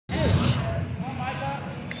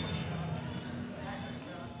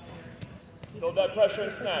Build that pressure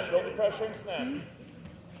and snap. Build the pressure and snap.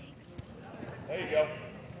 There you go.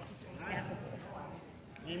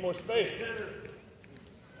 Need more space.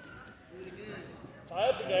 Tie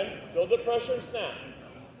up again. Build the pressure and snap.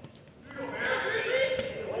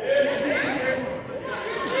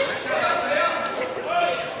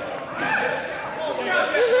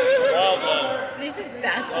 These is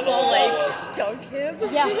basketball like dunk him.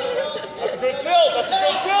 Yeah. That's a good tilt. That's a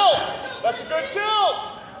good tilt. That's a good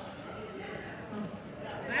tilt.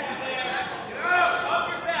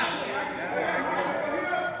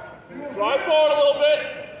 Drive forward a little bit.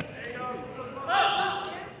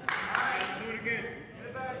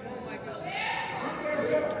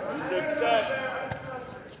 Good set.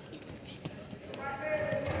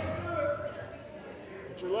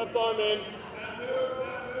 Put your left arm in.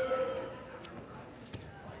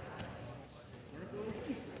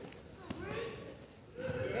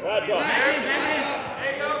 Bad drop.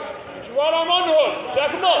 Put your right arm underhook.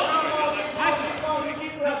 Jack him up.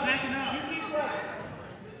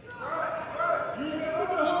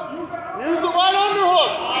 Use the right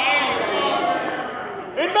underhook.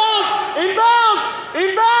 Inbounds! Inbounds!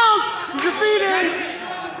 Inbounds! Keep your feet in.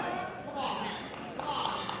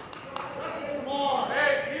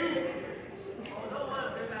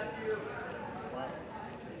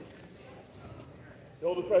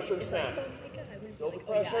 Build the pressure and snap. Build the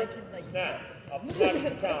pressure, snap. Up the back of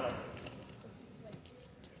the counter.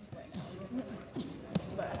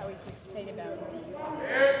 But how he keeps saying about it.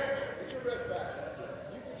 Put your wrist back.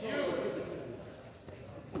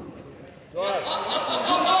 Go ahead.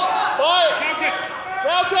 Fire!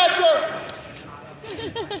 Cow catcher!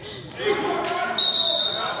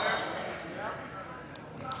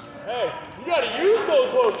 Hey, you gotta use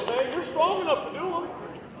those hooks, man. You're strong enough to do them.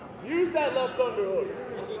 Use that left underhook.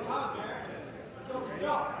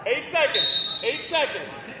 8 seconds. 8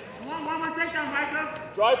 seconds. One more takedown, Michael.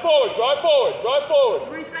 Drive forward, drive forward, drive forward.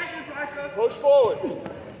 3 seconds, Michael. Push forward.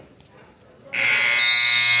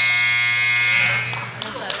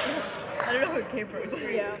 I don't know who it came from.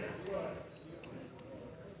 Yeah.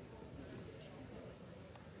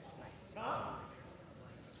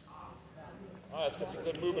 All right, let's get some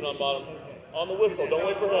good movement on bottom. On the whistle, don't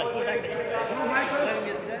wait for him. Come on, Michael.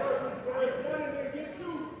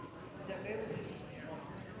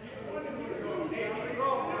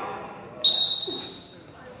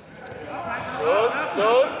 Good,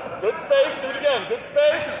 good. Good space, do it again. Good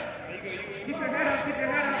space. Keep your head up, keep your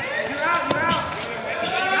head up. You're out, you're out.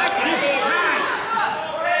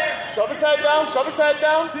 Shove his head down, shove his head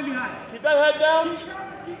down. Keep that head down.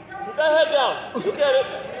 Keep that head down. You'll get it.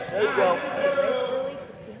 There you go.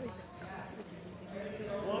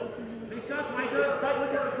 Big shots, Michael. Stop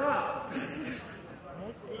looking at the clock.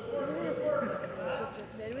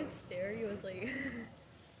 Then was staring, he was like...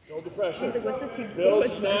 Build the pressure. He's like, what's the team? Build,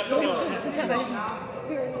 snap,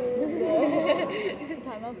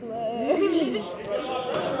 Timeout's left.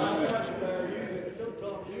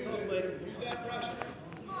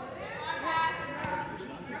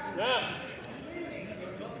 Snap.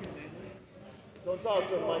 Don't talk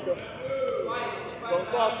to him, Micah. Don't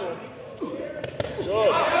talk to him.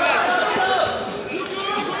 Good.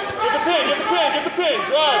 Get the pin, get the pin, get the pin.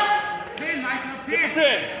 Drive. Pin, Michael, pin. Get the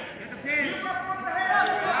pin. Get the pin.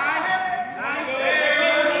 Nice.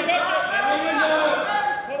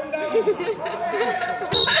 Put him down.